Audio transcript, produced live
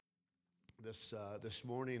this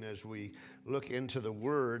morning as we look into the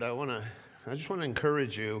Word. I just want to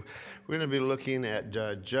encourage you. We're going to be looking at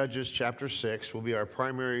Judges chapter 6. Will be our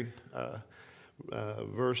primary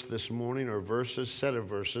verse this morning, or set of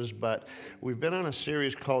verses. But we've been on a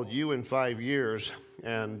series called You in 5 Years,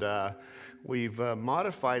 and we've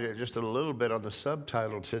modified it just a little bit on the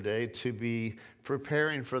subtitle today to be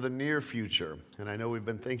Preparing for the Near Future. And I know we've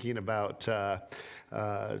been thinking about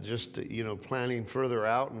planning further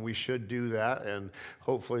out, and we should do that. And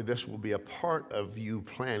hopefully this will be a part of you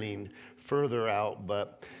planning further out.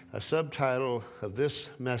 But a subtitle of this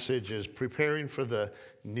message is Preparing for the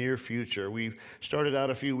Near Future. We started out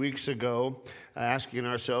a few weeks ago asking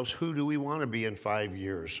ourselves, who do we want to be in 5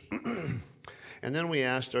 years? And then we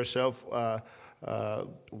asked ourselves,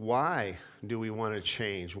 why do we want to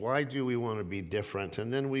change? Why do we want to be different?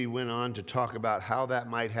 And then we went on to talk about how that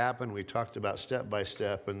might happen. We talked about step by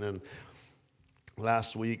step. And then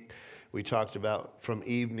last week, we talked about from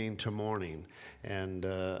evening to morning. And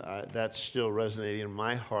that's still resonating in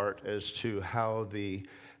my heart as to how the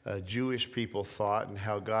Jewish people thought and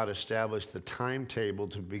how God established the timetable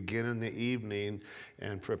to begin in the evening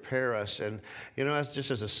and prepare us. And, as just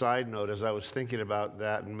as a side note, as I was thinking about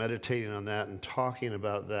that and meditating on that and talking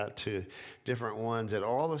about that to different ones, that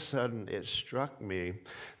all of a sudden it struck me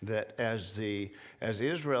that as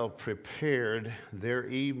Israel prepared their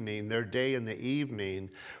day in the evening,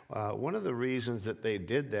 one of the reasons that they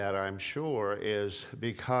did that, I'm sure, is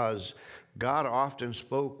because God often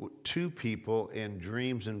spoke to people in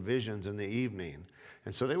dreams and visions in the evening.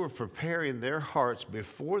 And so they were preparing their hearts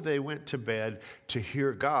before they went to bed to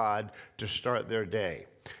hear God to start their day.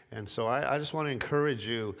 And so I just want to encourage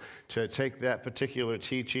you to take that particular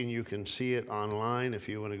teaching. You can see it online. If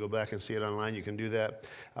you want to go back and see it online, you can do that.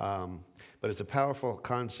 But it's a powerful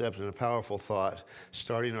concept and a powerful thought,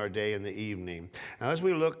 starting our day in the evening. Now, as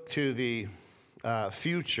we look to the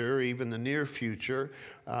future, even the near future,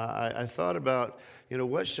 I thought about,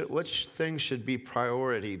 which things should be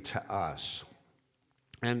priority to us.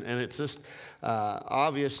 And it's just,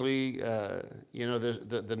 obviously,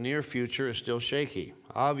 the near future is still shaky.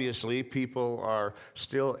 Obviously, people are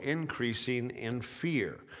still increasing in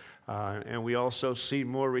fear. And we also see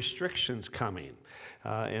more restrictions coming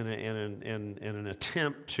in an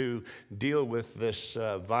attempt to deal with this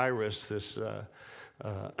virus, this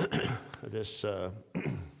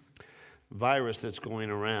virus that's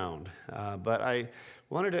going around. But I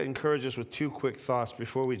wanted to encourage us with two quick thoughts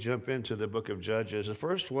before we jump into the book of Judges. The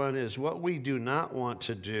first one is what we do not want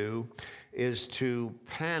to do is to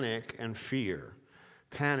panic and fear.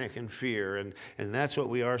 Panic and fear. And that's what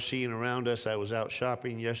we are seeing around us. I was out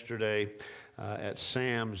shopping yesterday at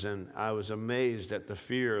Sam's, and I was amazed at the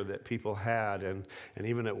fear that people had. And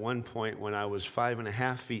even at one point, when I was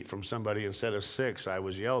 5.5 feet from somebody instead of 6, I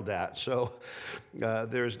was yelled at. So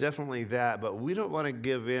there's definitely that. But we don't want to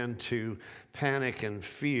give in to panic and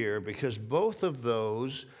fear, because both of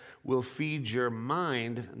those will feed your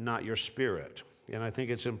mind, not your spirit. And I think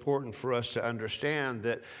it's important for us to understand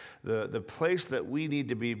that the place that we need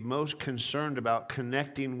to be most concerned about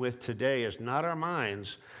connecting with today is not our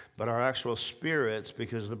minds, but our actual spirits,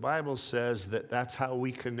 because the Bible says that that's how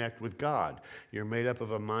we connect with God. You're made up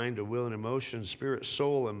of a mind, a will, and emotion, spirit,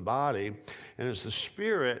 soul, and body. And it's the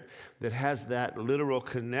spirit that has that literal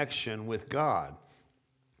connection with God.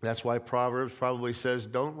 That's why Proverbs probably says,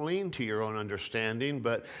 don't lean to your own understanding,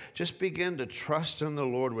 but just begin to trust in the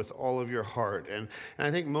Lord with all of your heart. And I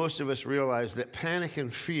think most of us realize that panic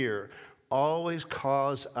and fear always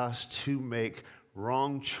cause us to make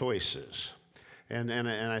wrong choices. And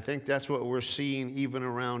I think that's what we're seeing even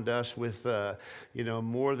around us with,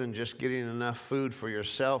 more than just getting enough food for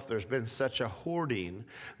yourself. There's been such a hoarding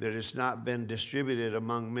that it's not been distributed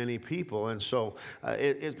among many people. And so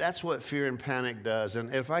that's what fear and panic does.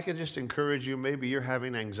 And if I could just encourage you, maybe you're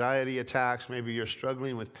having anxiety attacks, maybe you're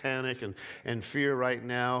struggling with panic and fear right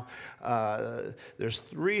now. There's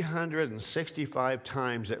 365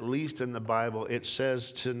 times, at least in the Bible, it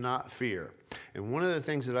says to not fear. And one of the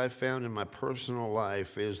things that I've found in my personal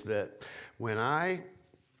life is that when I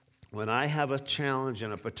have a challenge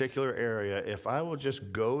in a particular area, if I will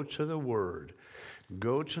just go to the Word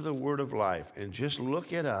of life and just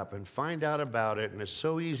look it up and find out about it, and it's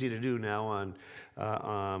so easy to do now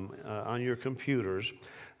on your computers.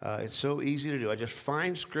 It's so easy to do. I just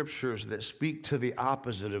find scriptures that speak to the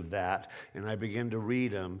opposite of that, and I begin to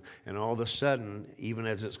read them, and all of a sudden, even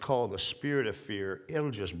as it's called the spirit of fear, it'll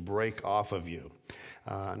just break off of you.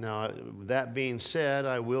 Now, that being said,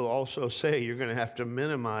 I will also say you're going to have to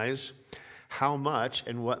minimize how much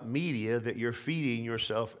and what media that you're feeding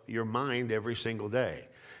your mind every single day.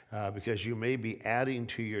 because you may be adding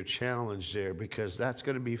to your challenge there, because that's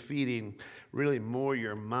going to be feeding really more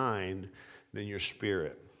your mind than your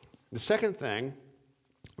spirit. The second thing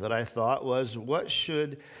that I thought was, what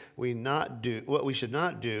should we not do? What we should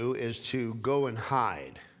not do is to go and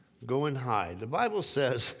hide. Go and hide. The Bible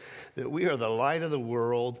says that we are the light of the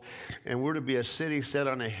world, and we're to be a city set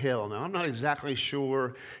on a hill. Now, I'm not exactly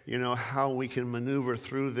sure, how we can maneuver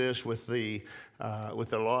through this with the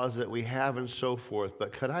laws that we have and so forth.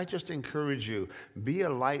 But could I just encourage you, be a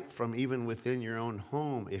light from even within your own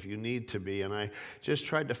home if you need to be. And I just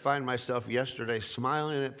tried to find myself yesterday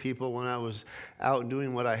smiling at people when I was out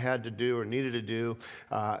doing what I had to do or needed to do,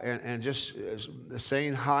 and just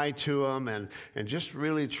saying hi to them and just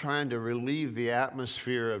really trying to relieve the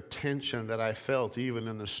atmosphere of tension that I felt even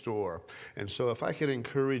in the store. And so if I could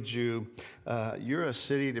encourage you, you're a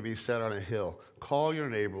city to be set on a hill. Call your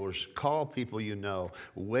neighbors, call people you know,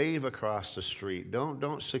 wave across the street.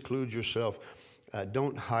 Don't seclude yourself.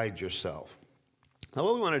 Don't hide yourself. Now,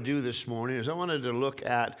 what we want to do this morning is I wanted to look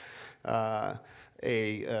at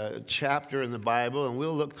a chapter in the Bible, and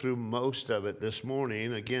we'll look through most of it this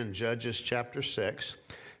morning. Again, Judges chapter 6,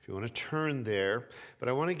 if you want to turn there. But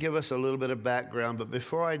I want to give us a little bit of background. But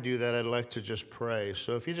before I do that, I'd like to just pray.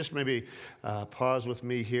 So if you just maybe pause with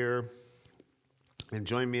me here and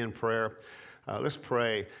join me in prayer. Let's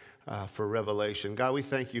pray for revelation. God, we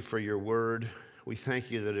thank you for your word. We thank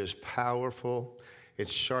you that it is powerful.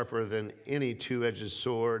 It's sharper than any two-edged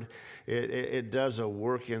sword. It does a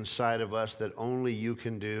work inside of us that only you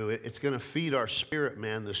can do. It's going to feed our spirit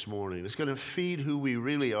man this morning. It's going to feed who we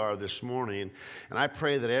really are this morning. And I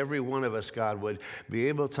pray that every one of us, God, would be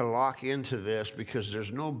able to lock into this, because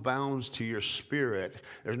there's no bounds to your spirit.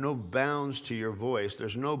 There's no bounds to your voice.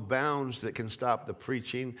 There's no bounds that can stop the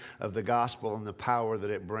preaching of the gospel and the power that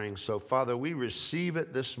it brings. So, Father, we receive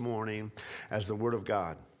it this morning as the word of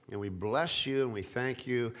God. And we bless you and we thank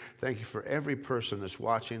you. Thank you for every person that's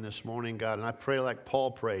watching this morning, God. And I pray like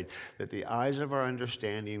Paul prayed, that the eyes of our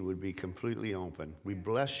understanding would be completely open. We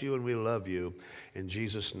bless you and we love you. In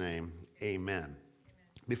Jesus' name, amen.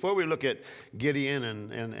 Before we look at Gideon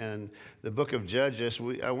and the book of Judges,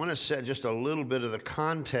 I want to set just a little bit of the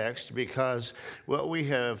context, because what we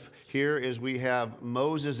have here is we have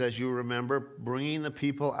Moses, as you remember, bringing the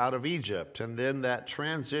people out of Egypt. And then that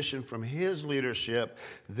transition from his leadership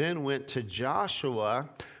then went to Joshua,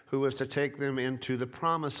 who was to take them into the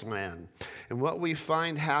promised land. And what we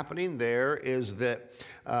find happening there is that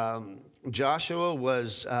Joshua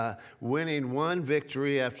was winning one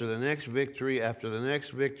victory after the next victory after the next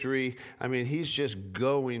victory. I mean, he's just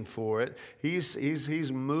going for it.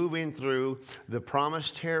 He's moving through the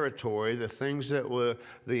promised territory, the things that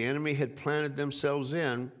the enemy had planted themselves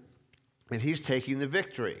in, and he's taking the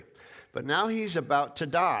victory. But now he's about to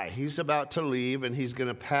die. He's about to leave, and he's going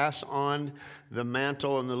to pass on the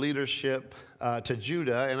mantle and the leadership to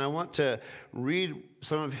Judah. And I want to read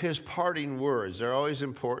some of his parting words. They're always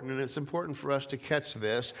important, and it's important for us to catch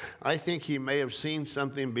this. I think he may have seen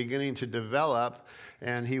something beginning to develop,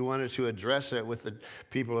 and he wanted to address it with the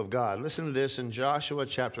people of God. Listen to this in Joshua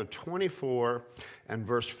chapter 24 and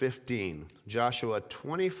verse 15. Joshua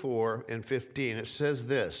 24 and 15. It says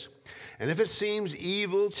this: "And if it seems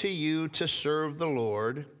evil to you to serve the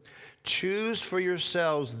Lord, choose for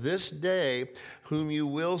yourselves this day whom you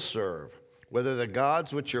will serve, whether the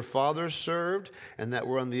gods which your fathers served and that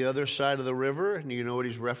were on the other side of the river," and you know what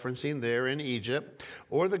he's referencing there in Egypt,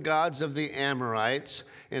 "or the gods of the Amorites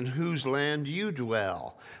in whose land you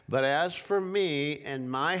dwell. But as for me and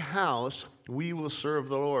my house, we will serve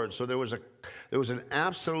the Lord." So there was an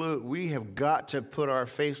absolute, we have got to put our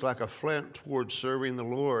face like a flint towards serving the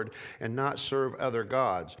Lord and not serve other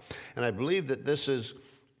gods. And I believe that this is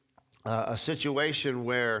a situation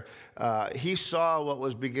where he saw what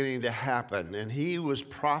was beginning to happen, and he was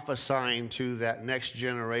prophesying to that next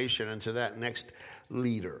generation and to that next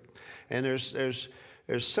leader. And there's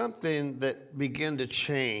something that began to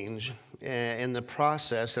change in the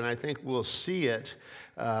process, and I think we'll see it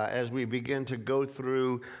as we begin to go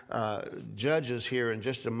through Judges here in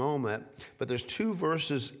just a moment. But there's two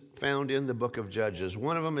verses found in the book of Judges.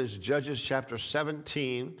 One of them is Judges chapter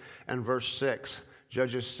 17 and verse 6.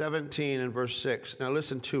 Judges 17 and verse 6. Now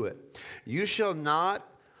listen to it. "You shall not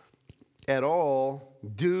at all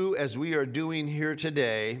do as we are doing here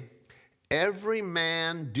today, every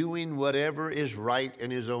man doing whatever is right in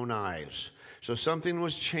his own eyes." So something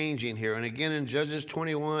was changing here. And again, in Judges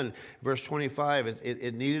 21, verse 25,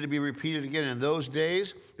 it needed to be repeated again. In those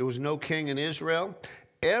days, there was no king in Israel.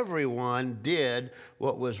 Everyone did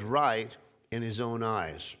what was right in his own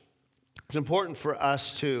eyes. It's important for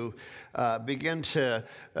us to begin to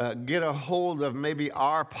get a hold of maybe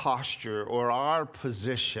our posture or our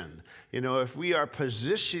position. You know, if we are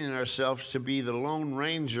positioning ourselves to be the Lone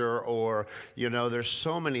Ranger, or, you know, there's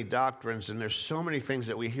so many doctrines and there's so many things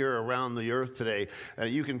that we hear around the earth today.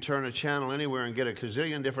 You can turn a channel anywhere and get a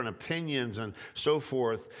gazillion different opinions and so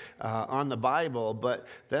forth on the Bible. But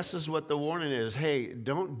this is what the warning is. Hey,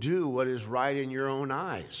 don't do what is right in your own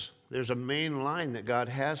eyes. There's a main line that God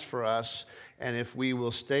has for us, and if we will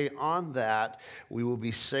stay on that, we will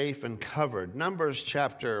be safe and covered. Numbers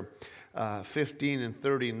chapter 15 and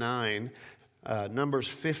 39, Numbers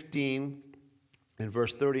 15 and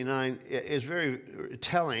verse 39 is very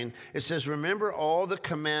telling. It says, "Remember all the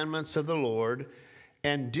commandments of the Lord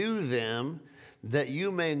and do them, that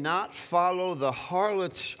you may not follow the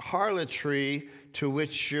harlotry to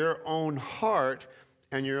which your own heart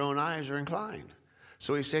and your own eyes are inclined."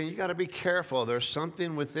 So he's saying you got to be careful. There's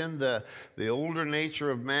something within the older nature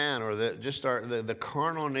of man, or the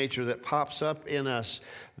carnal nature that pops up in us,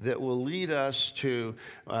 that will lead us to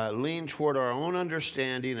lean toward our own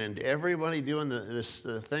understanding and everybody doing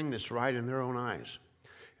the thing that's right in their own eyes.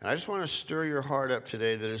 And I just want to stir your heart up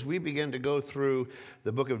today that as we begin to go through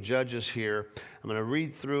the book of Judges here, I'm going to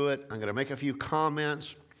read through it. I'm going to make a few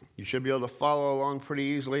comments. You should be able to follow along pretty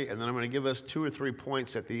easily, and then I'm going to give us 2 or 3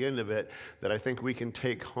 points at the end of it that I think we can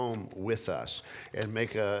take home with us and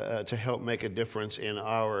to help make a difference in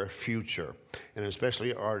our future, and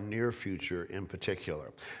especially our near future in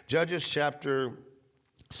particular. Judges chapter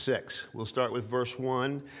 6. We'll start with verse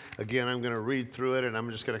 1. Again, I'm going to read through it, and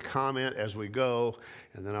I'm just going to comment as we go,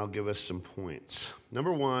 and then I'll give us some points.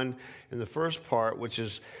 Number 1, in the first part, which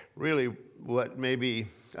is really what maybe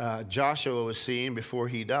Joshua was seeing before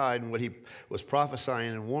he died and what he was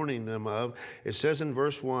prophesying and warning them of. It says in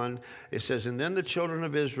verse 1, it says, "And then the children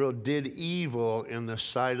of Israel did evil in the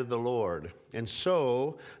sight of the Lord. And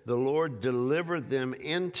so the Lord delivered them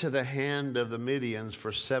into the hand of the Midians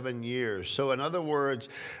for 7 years." So in other words,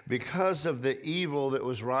 because of the evil that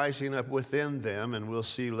was rising up within them, and we'll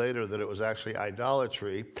see later that it was actually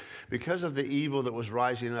idolatry, because of the evil that was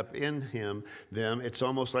rising up in them, it's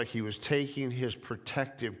almost like he was taking his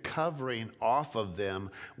protective covering off of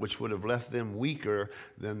them, which would have left them weaker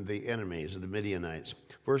than the enemies of the Midianites.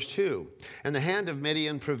 Verse 2, "And the hand of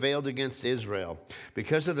Midian prevailed against Israel.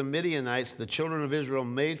 Because of the Midianites, the children of Israel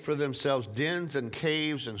made for themselves dens and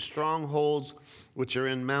caves and strongholds which are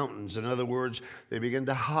in mountains." In other words, they began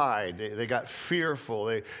to hide. They got fearful.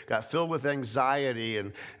 They got filled with anxiety.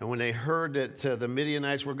 And when they heard that the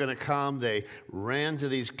Midianites were going to come, they ran to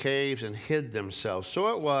these caves and hid themselves.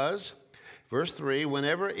 So it was, verse 3,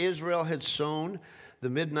 "Whenever Israel had sown, the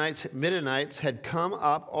Midianites had come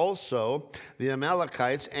up also. The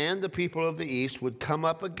Amalekites and the people of the east would come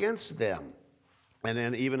up against them." And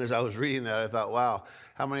then even as I was reading that, I thought, wow,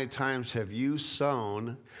 how many times have you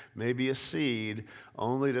sown maybe a seed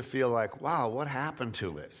only to feel like, wow, what happened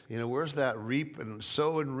to it? You know, where's that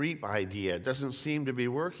sow and reap idea? It doesn't seem to be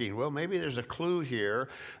working. Well, maybe there's a clue here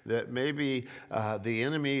that maybe the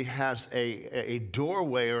enemy has a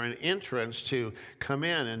doorway or an entrance to come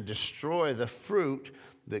in and destroy the fruit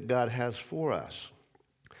that God has for us.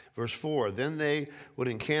 Verse 4, "Then they would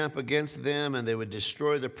encamp against them, and they would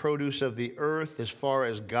destroy the produce of the earth as far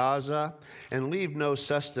as Gaza, and leave no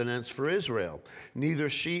sustenance for Israel, neither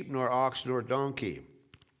sheep nor ox nor donkey.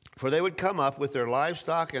 For they would come up with their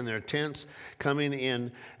livestock and their tents, coming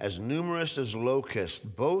in as numerous as locusts.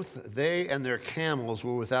 Both they and their camels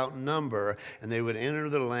were without number, and they would enter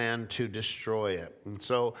the land to destroy it." And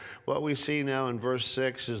so what we see now in verse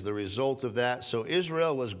 6 is the result of that. So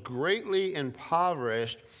Israel was greatly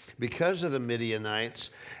impoverished because of the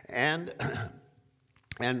Midianites, and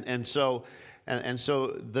so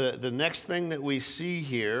the next thing that we see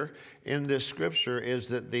here in this scripture is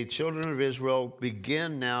that the children of Israel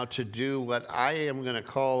begin now to do what I am going to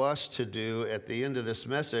call us to do at the end of this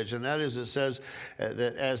message, and that is, it says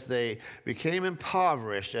that as they became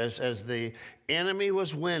impoverished, as the enemy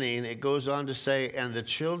was winning, it goes on to say, "And the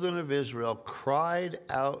children of Israel cried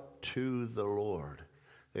out to the Lord."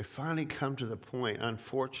 They finally come to the point,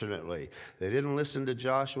 unfortunately. They didn't listen to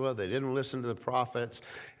Joshua. They didn't listen to the prophets.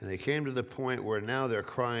 And they came to the point where now they're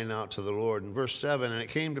crying out to the Lord. In verse 7, "And it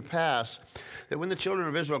came to pass that when the children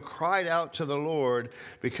of Israel cried out to the Lord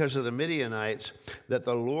because of the Midianites, that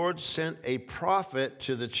the Lord sent a prophet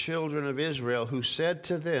to the children of Israel who said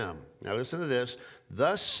to them," now listen to this,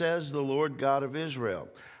 "Thus says the Lord God of Israel,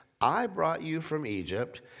 I brought you from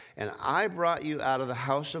Egypt, and I brought you out of the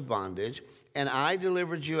house of bondage, and I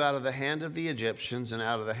delivered you out of the hand of the Egyptians and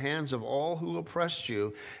out of the hands of all who oppressed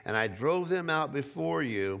you, and I drove them out before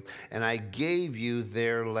you, and I gave you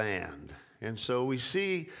their land." And so we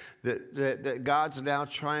see that God's now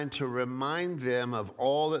trying to remind them of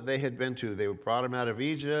all that they had been through. They were brought them out of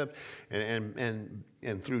Egypt,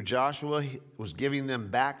 and through Joshua, he was giving them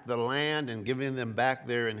back the land and giving them back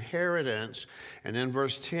their inheritance. And in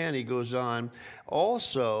verse 10, he goes on,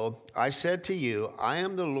 also, I said to you, I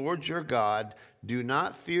am the Lord your God. Do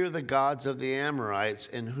not fear the gods of the Amorites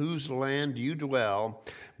in whose land you dwell,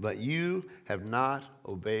 but you have not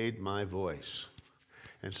obeyed my voice.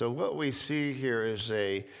 And so what we see here is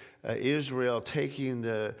Israel taking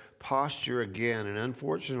the posture again, and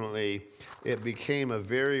unfortunately, it became a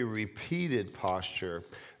very repeated posture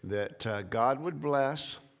that God would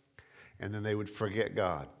bless, and then they would forget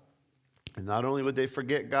God. And not only would they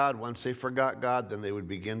forget God, once they forgot God, then they would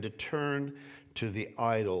begin to turn to the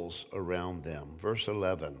idols around them. Verse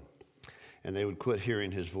 11. And they would quit hearing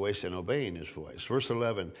his voice and obeying his voice. Verse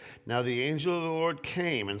 11, now the angel of the Lord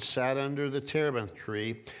came and sat under the terebinth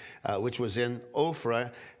tree, which was in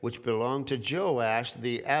Ophrah, which belonged to Joash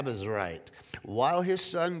the Abiezrite, while his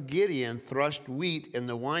son Gideon threshed wheat in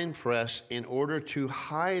the winepress in order to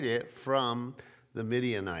hide it from the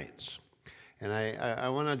Midianites. And I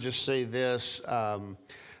want to just say this.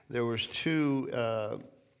 There was two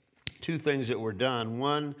things that were done.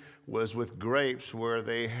 One was with grapes, where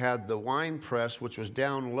they had the wine press, which was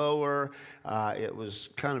down lower. It was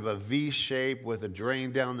kind of a V shape with a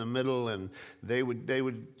drain down the middle, and they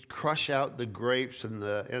would crush out the grapes, and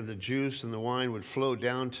the juice and the wine would flow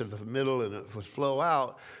down to the middle, and it would flow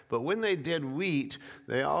out. But when they did wheat,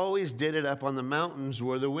 they always did it up on the mountains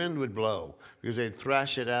where the wind would blow, because they'd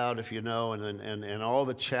thrash it out, if you know, and all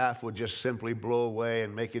the chaff would just simply blow away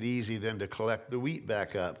and make it easy then to collect the wheat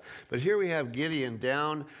back up. But here we have Gideon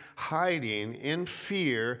down, hiding in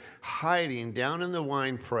fear, hiding down in the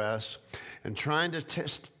wine press and trying to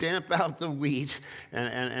stamp out the wheat.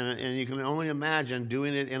 And you can only imagine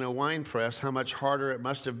doing it in a wine press, how much harder it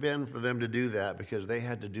must have been for them to do that, because they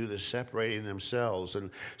had to do the separating themselves.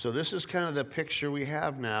 And so this is kind of the picture we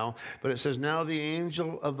have now. But it says, now the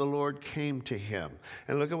angel of the Lord came to him.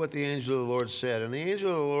 And look at what the angel of the Lord said. And the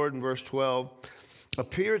angel of the Lord, in verse 12,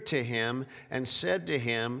 appeared to him and said to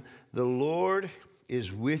him, the Lord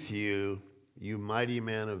is with you, you mighty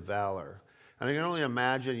man of valor. And I can only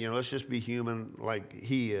imagine, let's just be human like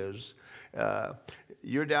he is.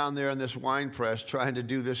 You're down there in this wine press trying to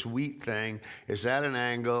do this wheat thing. It's at an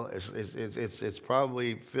angle. It's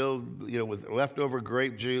probably filled, with leftover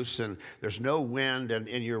grape juice, and there's no wind, and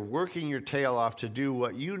you're working your tail off to do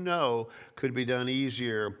what could be done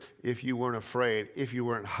easier if you weren't afraid, if you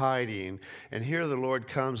weren't hiding. And here the Lord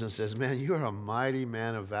comes and says, man, you're a mighty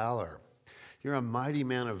man of valor. You're a mighty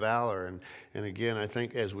man of valor. And again, I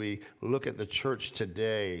think as we look at the church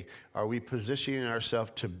today, are we positioning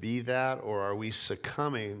ourselves to be that, or are we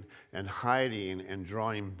succumbing and hiding and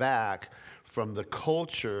drawing back from the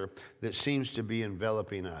culture that seems to be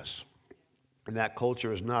enveloping us? And that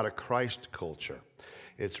culture is not a Christ culture.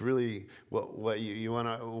 It's really what you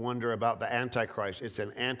want to wonder about the Antichrist. It's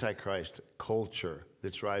an Antichrist culture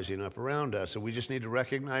that's rising up around us. And we just need to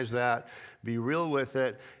recognize that, be real with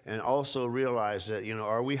it, and also realize that,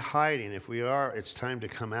 are we hiding? If we are, it's time to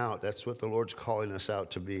come out. That's what the Lord's calling us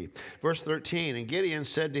out to be. Verse 13, and Gideon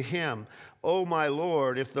said to him, O my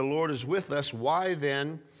Lord, if the Lord is with us, why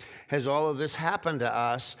then has all of this happened to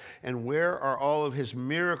us? And where are all of his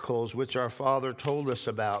miracles which our father told us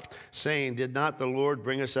about, saying, did not the Lord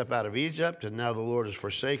bring us up out of Egypt? And now the Lord has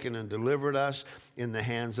forsaken and delivered us in the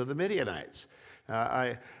hands of the Midianites.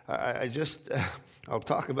 I'll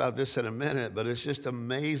talk about this in a minute, but it's just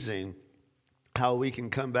amazing how we can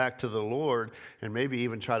come back to the Lord and maybe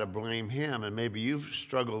even try to blame him. And maybe you've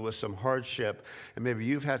struggled with some hardship, and maybe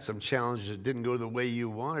you've had some challenges that didn't go the way you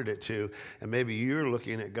wanted it to. And maybe you're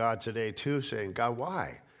looking at God today too, saying, God,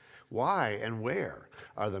 why? Why and where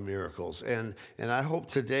are the miracles? And I hope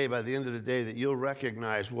today, by the end of the day, that you'll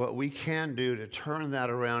recognize what we can do to turn that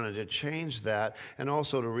around and to change that, and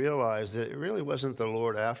also to realize that it really wasn't the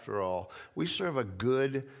Lord after all. We serve a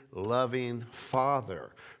good, loving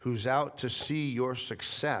Father who's out to see your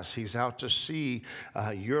success. He's out to see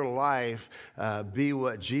your life be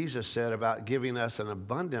what Jesus said about giving us an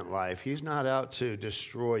abundant life. He's not out to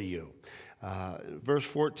destroy you. Verse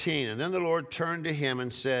 14, and then the Lord turned to him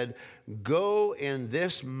and said, go in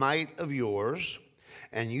this might of yours,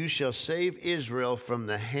 and you shall save Israel from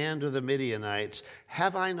the hand of the Midianites.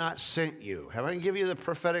 Have I not sent you? Have I given you the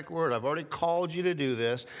prophetic word? I've already called you to do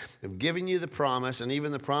this. I've given you the promise, and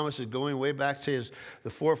even the promise is going way back to the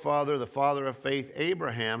forefather, the father of faith,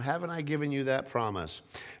 Abraham. Haven't I given you that promise?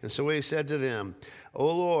 And so he said to them, O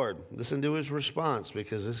Lord, listen to his response,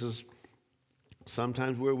 because this is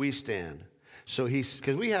sometimes where we stand. So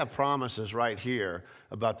because we have promises right here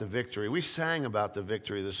about the victory. We sang about the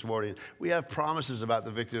victory this morning. We have promises about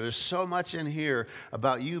the victory. There's so much in here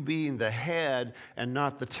about you being the head and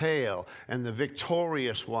not the tail, and the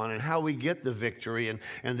victorious one, and how we get the victory,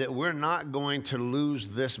 and that we're not going to lose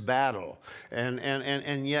this battle.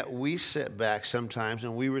 And yet we sit back sometimes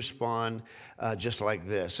and we respond just like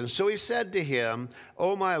this. And so he said to him,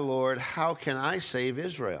 "O my Lord, how can I save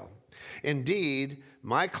Israel? Indeed,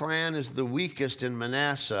 my clan is the weakest in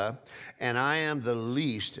Manasseh, and I am the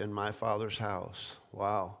least in my father's house."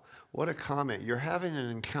 Wow. What a comment. You're having an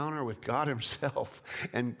encounter with God himself,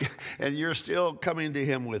 and you're still coming to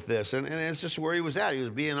him with this. And it's just where he was at. He was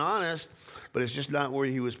being honest, but it's just not where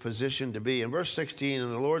he was positioned to be. In verse 16,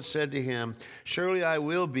 and the Lord said to him, "Surely I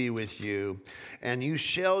will be with you, and you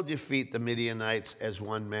shall defeat the Midianites as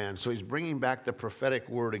one man." So he's bringing back the prophetic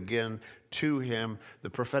word again to him, the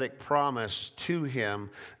prophetic promise to him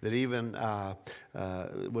that even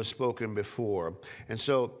was spoken before. And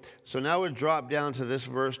so now we drop down to this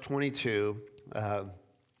verse 22, and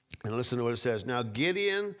listen to what it says. Now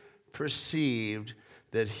Gideon perceived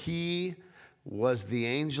that he was the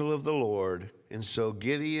angel of the Lord, and so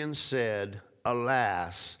Gideon said,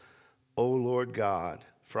 "Alas, O Lord God,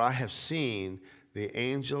 for I have seen the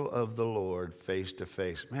angel of the Lord face to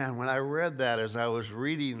face." Man, when I read that, as I was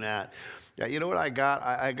reading that, you know what I got?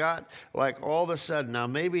 I got like all of a sudden, now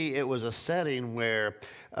maybe it was a setting where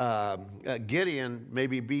Gideon,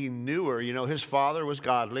 maybe being newer, you know, his father was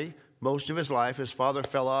godly most of his life. His father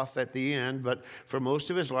fell off at the end, but for most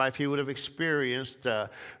of his life, he would have experienced a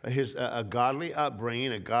godly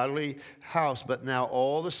upbringing, a godly house. But now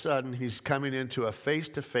all of a sudden, he's coming into a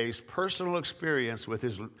face-to-face personal experience with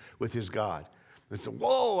his God. And so,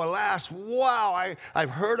 whoa, alas, wow, I've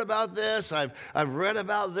heard about this, I've read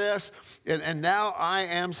about this, and now I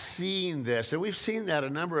am seeing this. And we've seen that a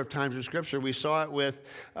number of times in Scripture. We saw it with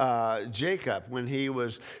Jacob when he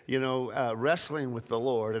was, wrestling with the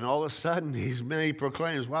Lord, and all of a sudden he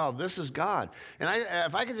proclaims, wow, this is God. And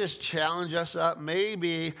if I could just challenge us up,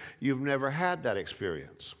 maybe you've never had that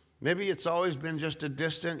experience. Maybe it's always been just a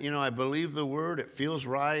distant, I believe the word, it feels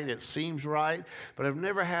right, it seems right, but I've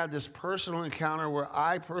never had this personal encounter where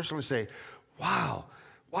I personally say, wow,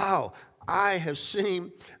 I have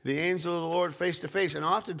seen the angel of the Lord face to face. And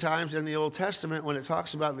oftentimes in the Old Testament, when it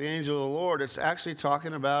talks about the angel of the Lord, it's actually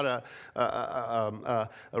talking about a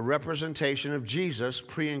representation of Jesus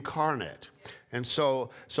pre-incarnate. And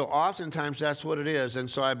so oftentimes that's what it is. And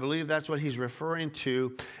so I believe that's what he's referring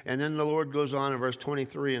to. And then the Lord goes on in verse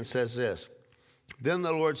 23 and says this. Then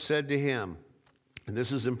the Lord said to him, and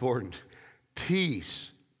this is important,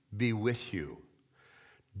 "Peace be with you.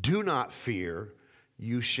 Do not fear.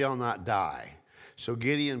 You shall not die." So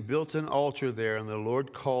Gideon built an altar there, and the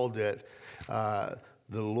Lord called it, "The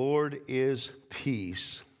Lord is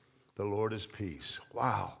peace." The Lord is peace.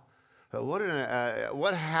 Wow.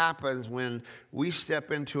 What happens when we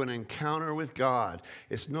step into an encounter with God?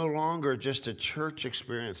 It's no longer just a church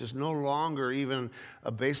experience. It's no longer even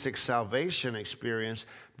a basic salvation experience,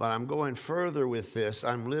 but I'm going further with this.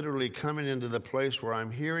 I'm literally coming into the place where I'm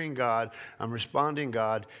hearing God. I'm responding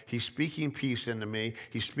God. He's speaking peace into me.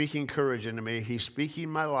 He's speaking courage into me. He's speaking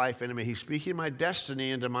my life into me. He's speaking my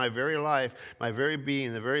destiny into my very life, my very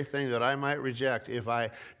being, the very thing that I might reject if I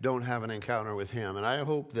don't have an encounter with him. And I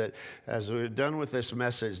hope that as we're done with this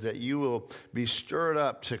message, that you will be stirred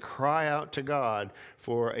up to cry out to God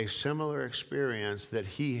for a similar experience that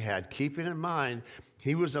he had, keeping in mind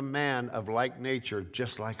he was a man of like nature,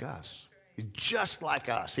 just like us. Just like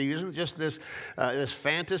us. He isn't just this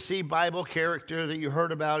fantasy Bible character that you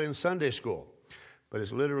heard about in Sunday school, but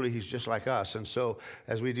it's literally he's just like us. And so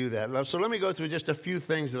as we do that, so let me go through just a few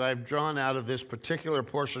things that I've drawn out of this particular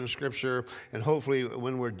portion of Scripture, and hopefully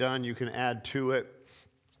when we're done you can add to it.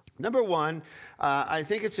 Number one, I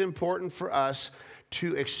think it's important for us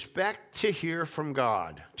to expect to hear from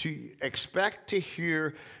God, to expect to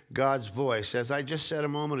hear God's voice. As I just said a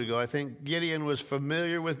moment ago, I think Gideon was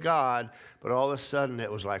familiar with God, but all of a sudden it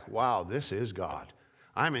was like, wow, this is God.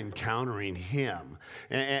 I'm encountering him.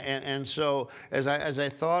 And so as I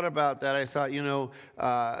thought about that, I thought,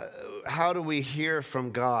 how do we hear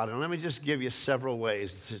from God? And let me just give you several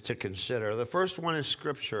ways to consider. The first one is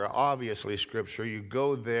Scripture. Obviously, Scripture. You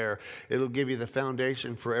go there. It'll give you the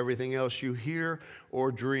foundation for everything else you hear or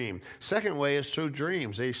dream. Second way is through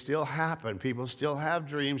dreams. They still happen. People still have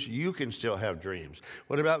dreams. You can still have dreams.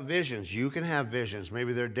 What about visions? You can have visions.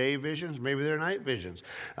 Maybe they're day visions. Maybe they're night visions.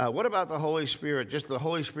 What about the Holy Spirit? Just the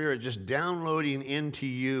Holy Spirit just downloading into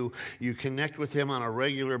you. You connect with him on a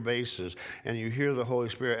regular basis, and you hear the Holy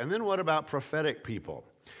Spirit. And then what about prophetic people?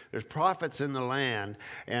 There's prophets in the land,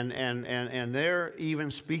 and they're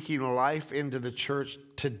even speaking life into the church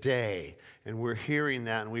today. And we're hearing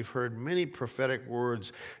that, and we've heard many prophetic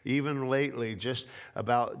words, even lately, just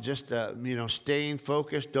about staying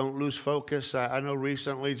focused, don't lose focus. I know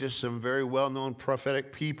recently just some very well-known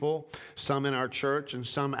prophetic people, some in our church and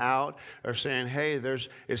some out, are saying, hey,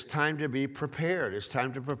 it's time to be prepared. It's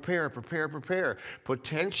time to prepare.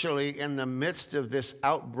 Potentially in the midst of this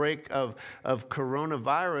outbreak of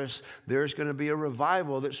coronavirus, there's going to be a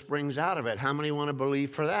revival that springs out of it. How many want to believe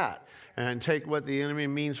for that? And take what the enemy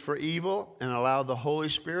means for evil and allow the Holy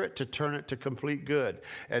Spirit to turn it to complete good,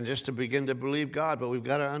 and just to begin to believe God. But we've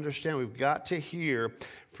got to understand, we've got to hear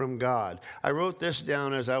from God. I wrote this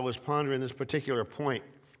down as I was pondering this particular point.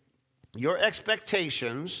 Your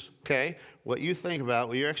expectations, okay, what you think about,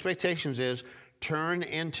 what your expectations is, turn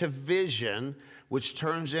into vision, which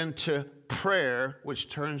turns into prayer, which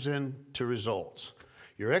turns into results.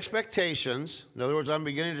 Your expectations, in other words, I'm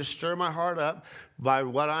beginning to stir my heart up by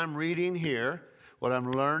what I'm reading here, what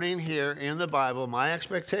I'm learning here in the Bible. My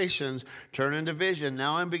expectations turn into vision.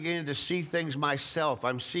 Now I'm beginning to see things myself.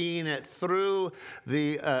 I'm seeing it through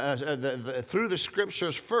through the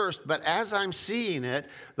scriptures first, but as I'm seeing it,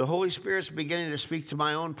 the Holy Spirit's beginning to speak to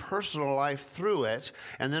my own personal life through it,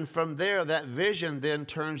 and then from there, that vision then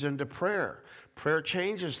turns into prayer. Prayer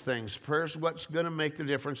changes things. Prayer is what's going to make the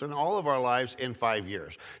difference in all of our lives in 5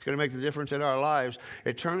 years. It's going to make the difference in our lives.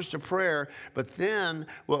 It turns to prayer, but then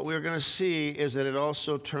what we're going to see is that it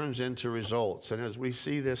also turns into results. And as we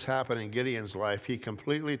see this happen in Gideon's life, he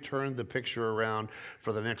completely turned the picture around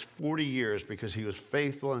for the next 40 years because he was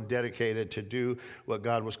faithful and dedicated to do what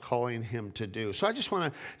God was calling him to do. So I just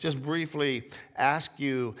want to just briefly ask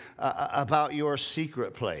you about your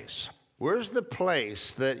secret place. Where's the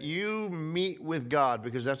place that you meet with God?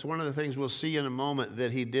 Because that's one of the things we'll see in a moment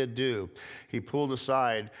that he did do. He pulled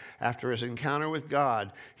aside after his encounter with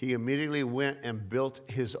God. He immediately went and built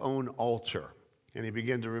his own altar. And he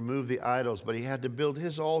began to remove the idols, but he had to build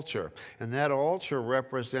his altar. And that altar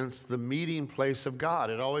represents the meeting place of God.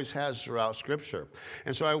 It always has throughout Scripture.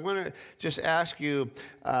 And so I want to just ask you,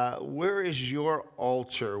 where is your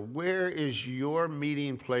altar? Where is your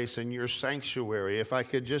meeting place and your sanctuary? If I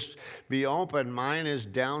could just be open, mine is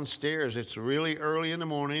downstairs. It's really early in the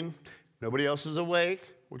morning. Nobody else is awake,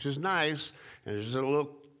 which is nice. And there's a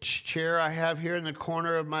little chair I have here in the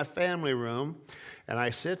corner of my family room. And I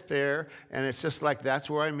sit there, and it's just like that's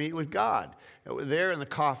where I meet with God. There in the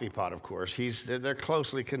coffee pot, of course. They're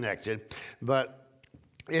closely connected. But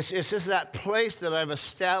it's just that place that I've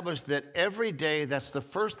established that every day, that's the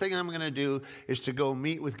first thing I'm going to do is to go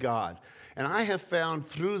meet with God. And I have found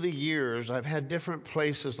through the years, I've had different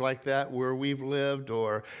places like that where we've lived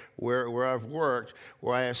or where I've worked,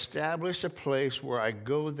 where I establish a place where I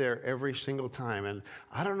go there every single time. And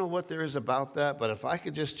I don't know what there is about that, but if I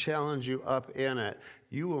could just challenge you up in it,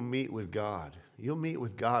 you will meet with God. You'll meet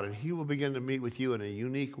with God, and he will begin to meet with you in a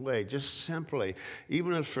unique way, just simply.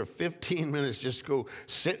 Even if for 15 minutes, just go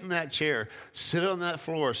sit in that chair, sit on that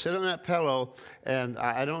floor, sit on that pillow, and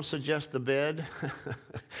I don't suggest the bed,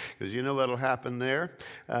 because you know what'll happen there.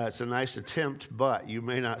 It's a nice attempt, but you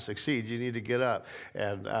may not succeed. You need to get up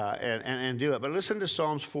and do it. But listen to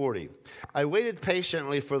Psalms 40. I waited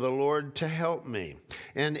patiently for the Lord to help me,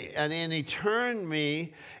 and he turned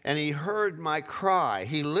me, and he heard my cry.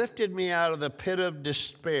 He lifted me out of the pit of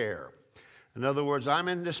despair. In other words, I'm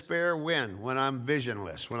in despair when I'm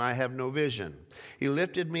visionless, when I have no vision. He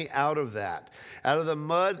lifted me out of that, out of the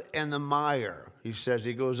mud and the mire. He says,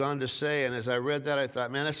 he goes on to say, and as I read that, I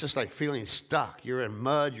thought, man, that's just like feeling stuck. You're in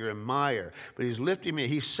mud, you're in mire. But he's lifting me.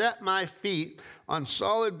 He set my feet on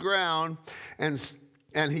solid ground, and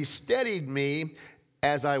he steadied me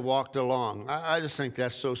as I walked along. I just think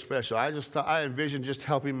that's so special. I envision just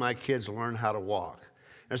helping my kids learn how to walk.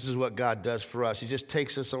 This is what God does for us. He just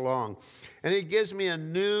takes us along. And he gives me a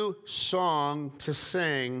new song to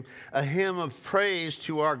sing, a hymn of praise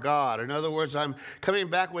to our God. In other words, I'm coming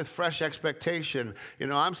back with fresh expectation. You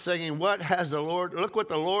know, I'm singing, look what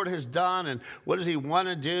the Lord has done, and what does he want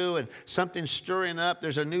to do, and something's stirring up.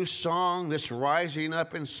 There's a new song that's rising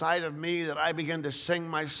up inside of me that I begin to sing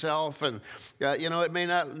myself. And, it may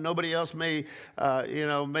not, nobody else may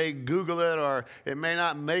Google it, or it may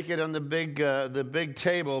not make it on the big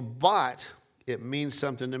table, but it means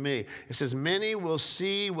something to me. It says, many will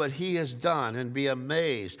see what he has done and be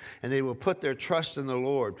amazed, and they will put their trust in the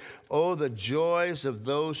Lord. Oh, the joys of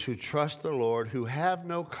those who trust the Lord, who have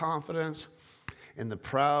no confidence in the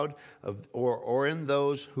proud or in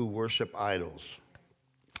those who worship idols.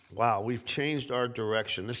 Wow, we've changed our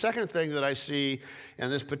direction. The second thing that I see in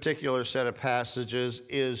this particular set of passages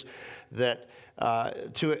is that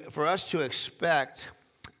for us to expect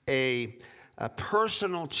a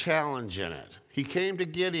personal challenge in it. He came to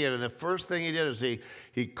Gideon, and the first thing he did is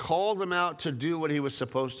he called him out to do what he was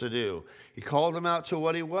supposed to do. He called him out to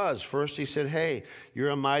what he was. First he said, hey,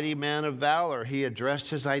 you're a mighty man of valor. He addressed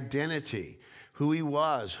his identity, who he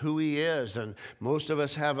was, who he is. And most of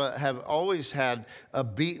us have always had a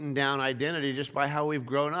beaten down identity just by how we've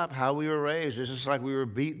grown up, how we were raised. It's just like we were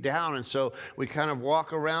beat down. And so we kind of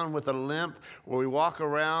walk around with a limp, or we walk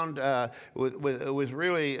around with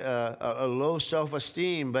really a low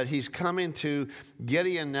self-esteem. But he's coming to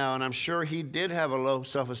Gideon now, and I'm sure he did have a low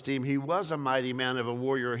self-esteem. He was a mighty man of a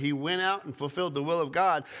warrior. He went out and fulfilled the will of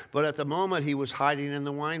God, but at the moment he was hiding in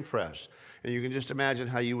the winepress. And you can just imagine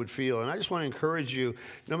how you would feel. And I just want to encourage you,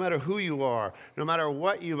 no matter who you are, no matter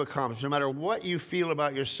what you've accomplished, no matter what you feel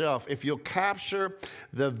about yourself, if you'll capture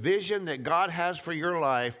the vision that God has for your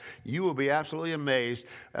life, you will be absolutely amazed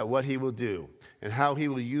at what he will do and how he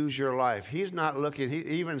will use your life. He's not looking, he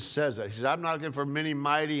even says that. He says, I'm not looking for many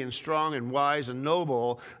mighty and strong and wise and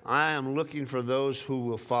noble. I am looking for those who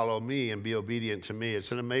will follow me and be obedient to me.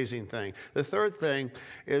 It's an amazing thing. The third thing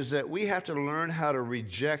is that we have to learn how to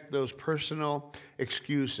reject those personal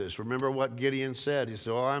excuses. Remember what Gideon said. He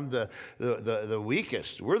said, oh, I'm the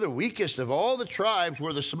weakest. We're the weakest of all the tribes.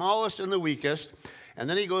 We're the smallest and the weakest. And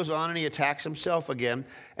then he goes on and he attacks himself again.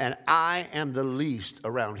 And I am the least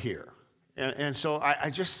around here. And so I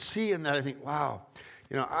just see in that, I think, wow,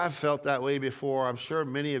 you know, I've felt that way before. I'm sure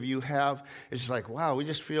many of you have. It's just like, wow, we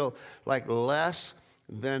just feel like less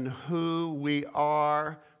than who we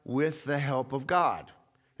are with the help of God.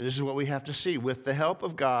 And this is what we have to see. With the help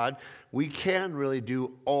of God, we can really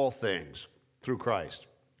do all things through Christ.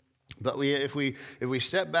 But if we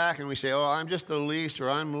step back and we say, oh, I'm just the least or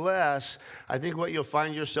I'm less, I think what you'll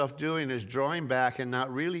find yourself doing is drawing back and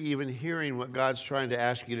not really even hearing what God's trying to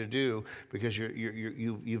ask you to do because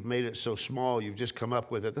you've made it so small, you've just come up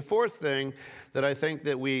with it. The fourth thing that I think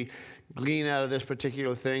that we glean out of this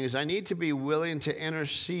particular thing is I need to be willing to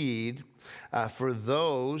intercede for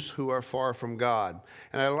those who are far from God.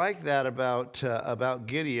 And I like that about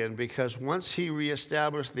Gideon, because once he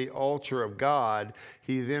reestablished the altar of God,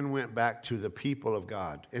 he then went back to the people of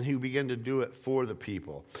God, and he began to do it for the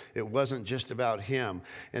people. It wasn't just about him.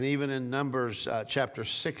 And even in Numbers chapter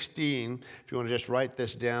 16, if you want to just write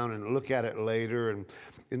this down and look at it later, and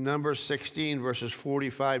in Numbers 16, verses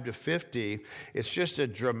 45 to 50, it's just a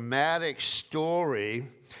dramatic story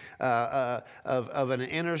of an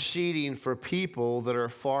interceding for people that are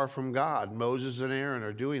far from God. Moses and Aaron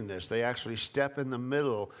are doing this. They actually step in the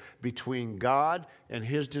middle between God and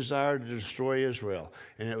his desire to destroy Israel.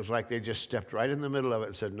 And it was like they just stepped right in the middle of it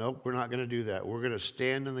and said, nope, we're not going to do that. We're going to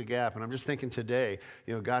stand in the gap. And I'm just thinking today,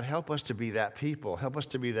 you know, God, help us to be that people. Help us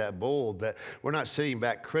to be that bold, that we're not sitting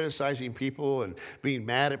back criticizing people and being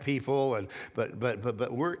mad at people.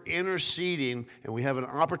 But we're interceding, and we have an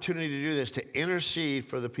opportunity to do this, to intercede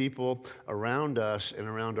for the people around us and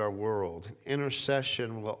around our world.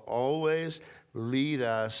 Intercession will always lead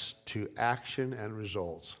us to action and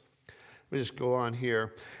results. Let me just go on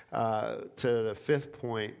here to the fifth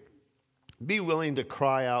point. Be willing to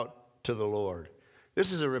cry out to the Lord.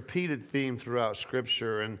 This is a repeated theme throughout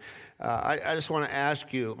Scripture, and I just want to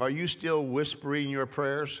ask you, are you still whispering your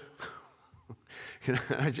prayers? Can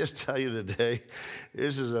I just tell you today,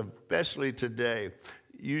 this is especially today,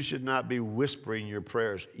 you should not be whispering your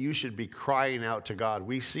prayers. You should be crying out to God.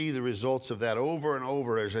 We see the results of that over and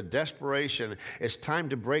over. There's a desperation. It's time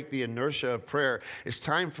to break the inertia of prayer. It's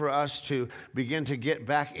time for us to begin to get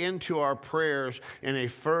back into our prayers in a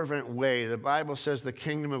fervent way. The Bible says the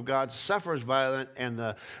kingdom of God suffers violent, and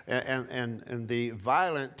the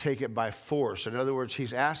violent take it by force. In other words,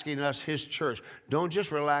 he's asking us, his church, don't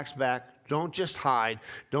just relax back. Don't just hide.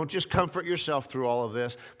 Don't just comfort yourself through all of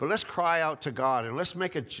this. But let's cry out to God, and let's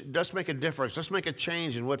make a difference. Let's make a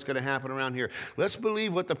change in what's going to happen around here. Let's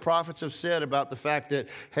believe what the prophets have said about the fact that,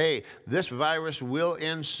 hey, this virus will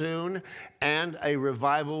end soon, and a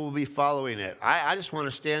revival will be following it. I just want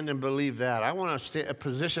to stand and believe that. I want to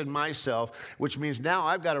position myself, which means now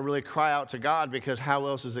I've got to really cry out to God, because how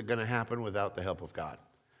else is it going to happen without the help of God?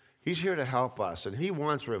 He's here to help us, and he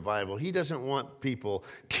wants revival. He doesn't want people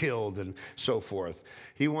killed and so forth.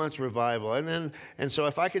 He wants revival. And so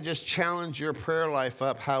if I could just challenge your prayer life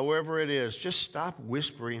up, however it is, just stop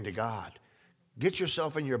whispering to God. Get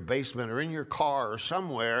yourself in your basement or in your car or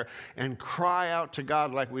somewhere and cry out to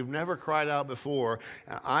God like we've never cried out before.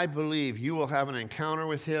 I believe you will have an encounter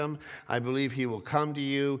with him. I believe he will come to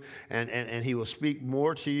you and he will speak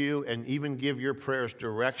more to you and even give your prayers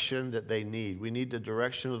direction that they need. We need the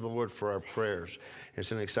direction of the Lord for our prayers.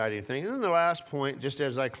 It's an exciting thing. And then the last point, just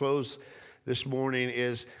as I close this morning,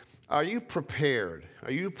 is are you prepared?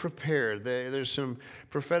 Are you prepared? There's some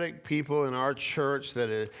prophetic people in our church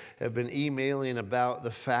that have been emailing about the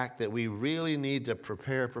fact that we really need to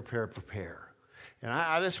prepare. And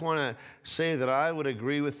I just want to say that I would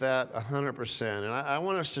agree with that 100%. And I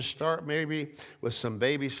want us to start maybe with some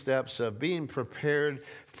baby steps of being prepared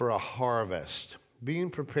for a harvest.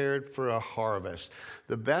 Being prepared for a harvest.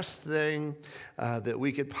 The best thing that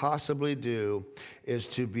we could possibly do is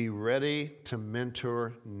to be ready to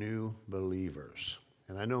mentor new believers.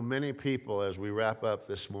 And I know many people, as we wrap up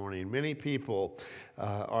this morning, many people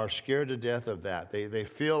are scared to death of that. They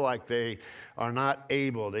feel like they are not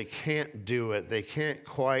able, they can't do it, they can't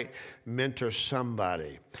quite mentor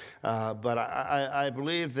somebody. But I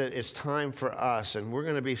believe that it's time for us, and we're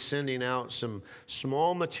going to be sending out some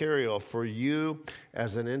small material for you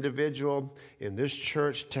as an individual in this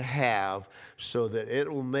church to have, so that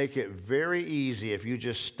it will make it very easy, if you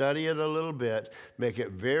just study it a little bit, make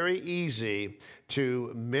it very easy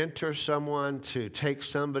to mentor someone, to take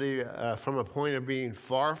somebody from a point of being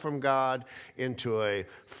far from God into a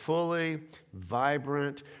fully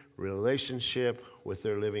vibrant relationship with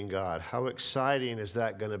their living God. How exciting is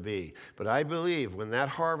that going to be? But I believe when that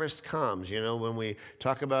harvest comes, when we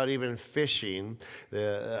talk about even fishing,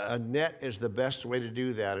 a net is the best way to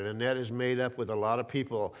do that. And a net is made up with a lot of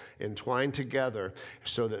people entwined together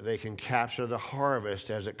so that they can capture the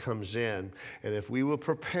harvest as it comes in. And if we will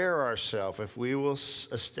prepare ourselves, if we will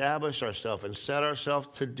establish ourselves and set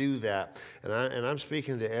ourselves to do that, and I'm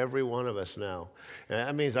speaking to every one of us now, and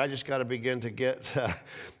that means I just got to begin to get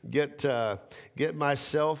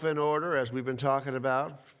myself in order, as we've been talking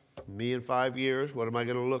about. Me in 5 years, what am I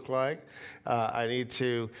going to look like? I need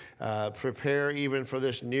to prepare even for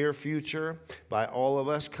this near future by all of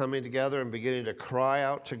us coming together and beginning to cry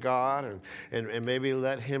out to God and maybe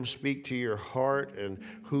let him speak to your heart and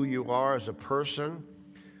who you are as a person.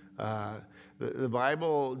 The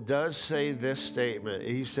Bible does say this statement.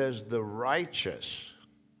 He says, the righteous,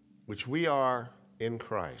 which we are in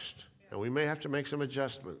Christ. And we may have to make some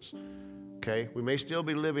adjustments. Okay, we may still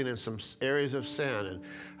be living in some areas of sin. And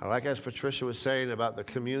like as Patricia was saying about the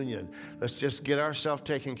communion, let's just get ourselves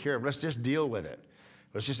taken care of. Let's just deal with it.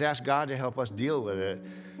 Let's just ask God to help us deal with it.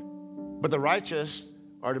 But the righteous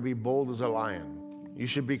are to be bold as a lion. You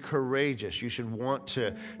should be courageous. You should want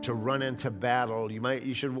to run into battle.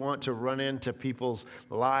 You should want to run into people's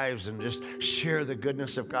lives and just share the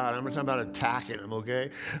goodness of God. I'm not talking about attacking them, okay?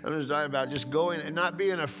 I'm just talking about just going and not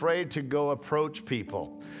being afraid to go approach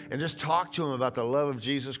people and just talk to them about the love of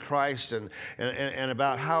Jesus Christ and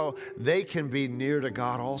about how they can be near to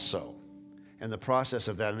God also and the process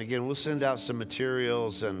of that. And again, we'll send out some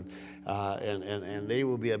materials and they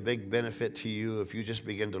will be a big benefit to you if you just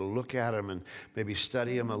begin to look at them and maybe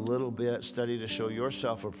study them a little bit, study to show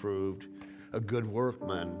yourself approved, a good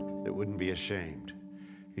workman that wouldn't be ashamed.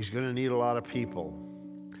 He's going to need a lot of people.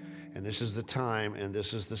 And this is the time and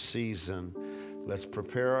this is the season. Let's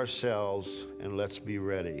prepare ourselves and let's be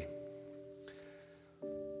ready.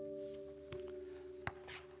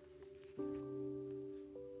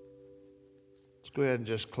 Let's go ahead and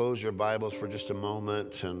just close your Bibles for just a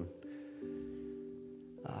moment, and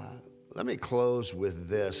let me close with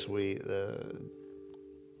this. We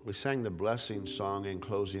sang the blessing song in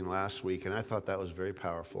closing last week, and I thought that was very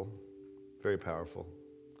powerful, very powerful.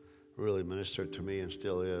 Really ministered to me and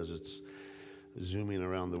still is. It's zooming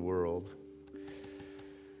around the world.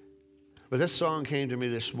 But this song came to me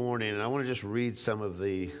this morning, and I want to just read some of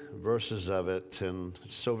the verses of it, and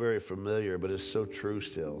it's so very familiar, but it's so true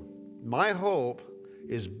still. My hope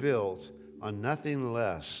is built on nothing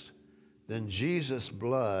less than Jesus'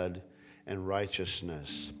 blood and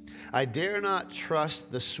righteousness. I dare not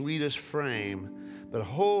trust the sweetest frame, but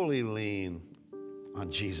wholly lean on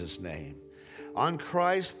Jesus' name. On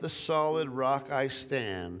Christ the solid rock I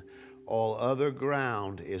stand. All other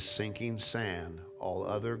ground is sinking sand. All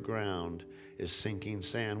other ground is sinking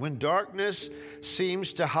sand. When darkness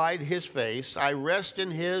seems to hide his face, I rest in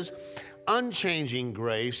his unchanging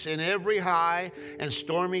grace. In every high and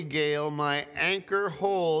stormy gale, my anchor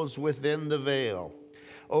holds within the veil.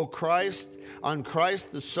 O Christ, on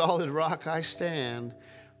Christ the solid rock I stand.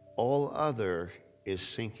 All other is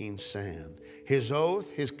sinking sand. His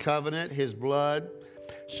oath, his covenant, his blood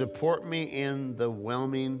support me in the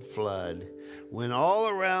whelming flood. When all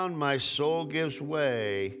around my soul gives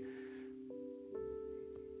way,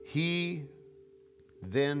 he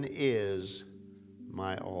then is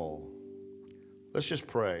my all. Let's just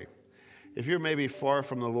pray. If you're maybe far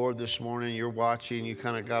from the Lord this morning, you're watching, you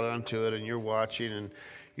kind of got onto it and you're watching and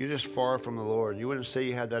you're just far from the Lord. You wouldn't say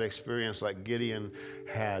you had that experience like Gideon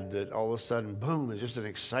had, that all of a sudden, boom, and just an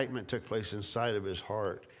excitement took place inside of his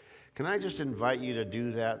heart. Can I just invite you to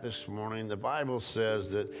do that this morning? The Bible says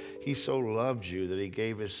that he so loved you that he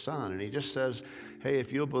gave his son. And he just says, hey,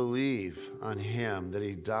 if you'll believe on him, that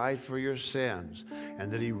he died for your sins and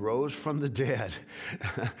that he rose from the dead,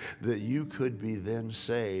 that you could be then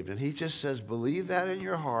saved. And he just says, believe that in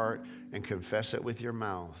your heart and confess it with your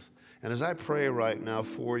mouth. And as I pray right now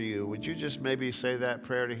for you, would you just maybe say that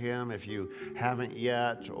prayer to him if you haven't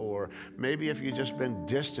yet, or maybe if you've just been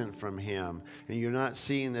distant from him and you're not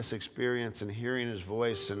seeing this experience and hearing his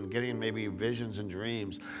voice and getting maybe visions and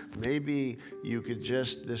dreams, maybe you could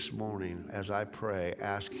just this morning, as I pray,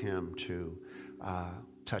 ask him to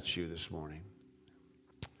touch you this morning.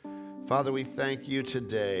 Father, we thank you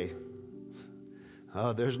today.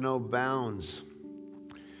 Oh, there's no bounds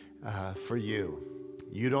for you.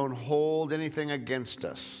 You don't hold anything against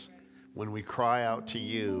us. When we cry out to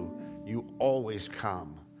you, you always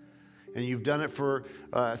come. And you've done it for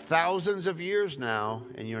thousands of years now,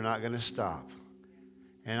 and you're not going to stop.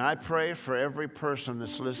 And I pray for every person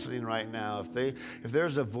that's listening right now, if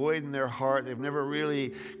there's a void in their heart, they've never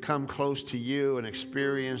really come close to you and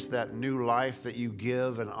experienced that new life that you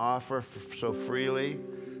give and offer so freely,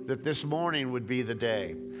 that this morning would be the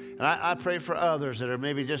day. And I pray for others that are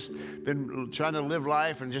maybe just been trying to live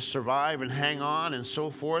life and just survive and hang on and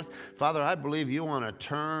so forth. Father, I believe you want to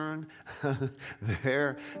turn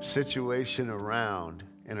their situation around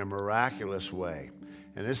in a miraculous way.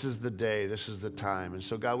 And this is the day, this is the time. And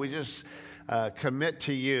so, God, we just commit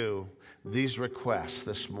to you these requests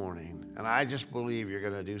this morning. And I just believe you're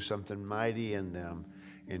going to do something mighty in them.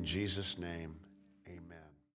 In Jesus' name.